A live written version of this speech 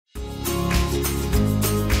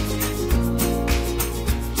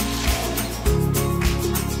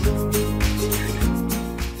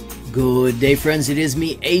Good day, friends. It is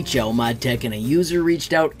me, HLModTech, and a user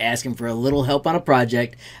reached out asking for a little help on a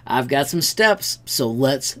project. I've got some steps, so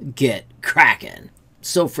let's get cracking.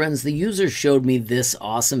 So friends, the user showed me this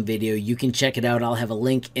awesome video. You can check it out. I'll have a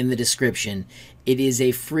link in the description. It is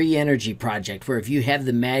a free energy project where if you have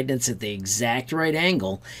the magnets at the exact right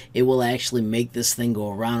angle, it will actually make this thing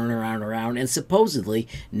go around and around and around and supposedly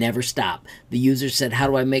never stop. The user said, how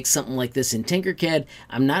do I make something like this in Tinkercad?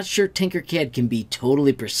 I'm not sure Tinkercad can be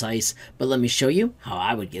totally precise, but let me show you how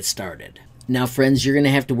I would get started. Now friends, you're going to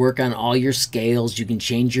have to work on all your scales. You can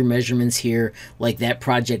change your measurements here. Like that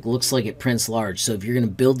project looks like it prints large. So if you're going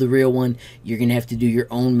to build the real one, you're going to have to do your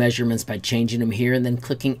own measurements by changing them here and then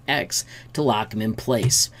clicking X to lock them in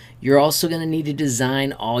place. You're also going to need to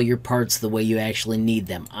design all your parts the way you actually need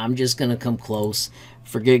them. I'm just going to come close.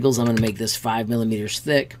 For giggles, I'm going to make this 5 millimeters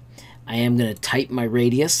thick. I am going to type my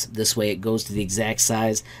radius. This way it goes to the exact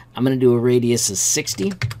size. I'm going to do a radius of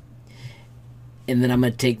 60. And then I'm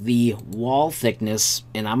going to take the wall thickness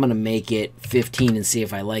and I'm going to make it 15 and see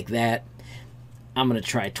if I like that. I'm going to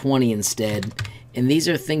try 20 instead. And these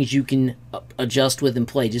are things you can adjust with and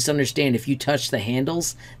play. Just understand if you touch the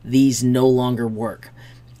handles, these no longer work.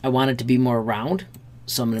 I want it to be more round,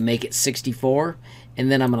 so I'm going to make it 64.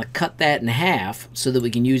 And then I'm going to cut that in half so that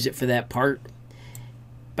we can use it for that part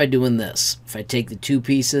by doing this. If I take the two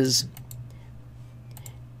pieces,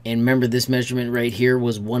 and remember this measurement right here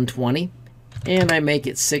was 120. And I make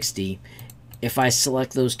it 60. If I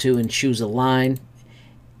select those two and choose a line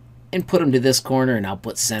and put them to this corner, and I'll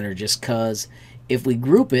put center just cause, if we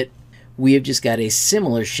group it, we have just got a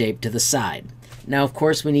similar shape to the side. Now of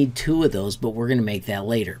course we need two of those, but we're going to make that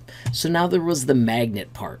later. So now there was the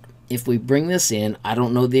magnet part. If we bring this in, I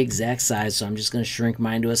don't know the exact size, so I'm just going to shrink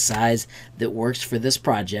mine to a size that works for this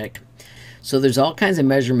project. So there's all kinds of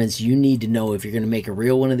measurements you need to know if you're going to make a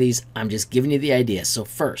real one of these. I'm just giving you the idea. So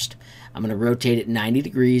first, I'm going to rotate it 90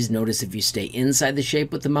 degrees. Notice if you stay inside the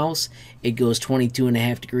shape with the mouse, it goes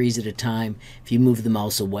 22.5 degrees at a time. If you move the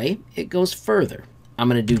mouse away, it goes further. I'm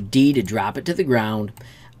going to do D to drop it to the ground.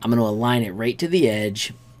 I'm going to align it right to the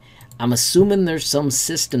edge. I'm assuming there's some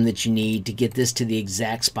system that you need to get this to the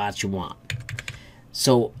exact spot you want.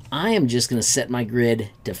 So I am just going to set my grid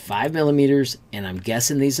to 5 millimeters, and I'm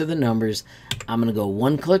guessing these are the numbers. I'm going to go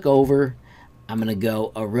one click over. I'm going to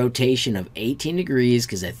go a rotation of 18 degrees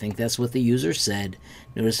because I think that's what the user said.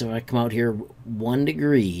 Notice if I come out here 1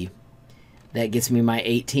 degree, that gets me my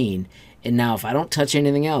 18. And now if I don't touch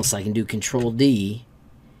anything else, I can do Control D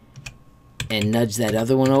and nudge that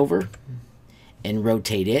other one over and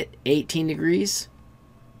rotate it 18 degrees.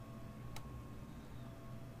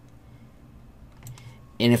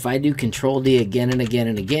 And if I do Control D again and again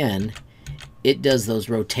and again, it does those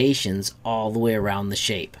rotations all the way around the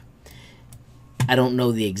shape. I don't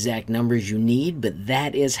know the exact numbers you need, but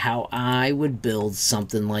that is how I would build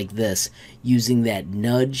something like this, using that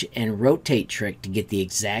nudge and rotate trick to get the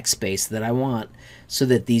exact space that I want so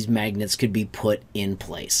that these magnets could be put in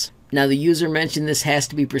place. Now the user mentioned this has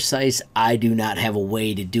to be precise. I do not have a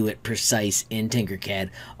way to do it precise in Tinkercad.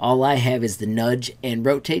 All I have is the nudge and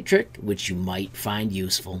rotate trick, which you might find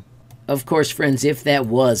useful. Of course, friends, if that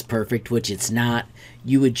was perfect, which it's not,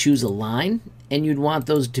 you would choose a line and you'd want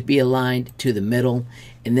those to be aligned to the middle.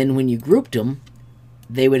 And then when you grouped them,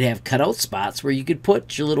 they would have cutout spots where you could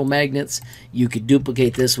put your little magnets. You could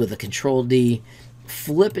duplicate this with a Control D,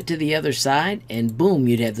 flip it to the other side, and boom,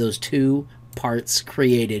 you'd have those two parts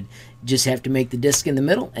created. Just have to make the disc in the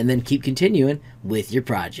middle and then keep continuing with your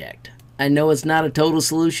project. I know it's not a total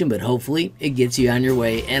solution, but hopefully it gets you on your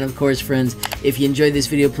way. And of course, friends, if you enjoyed this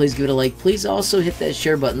video, please give it a like. Please also hit that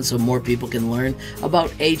share button so more people can learn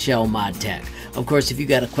about HLModTech. Of course, if you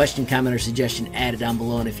got a question, comment, or suggestion, add it down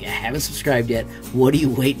below. And if you haven't subscribed yet, what are you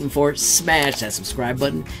waiting for? Smash that subscribe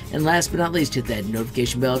button. And last but not least, hit that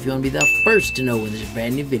notification bell if you want to be the first to know when there's a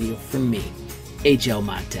brand new video from me,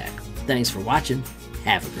 HLModTech. Thanks for watching.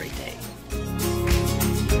 Have a great day.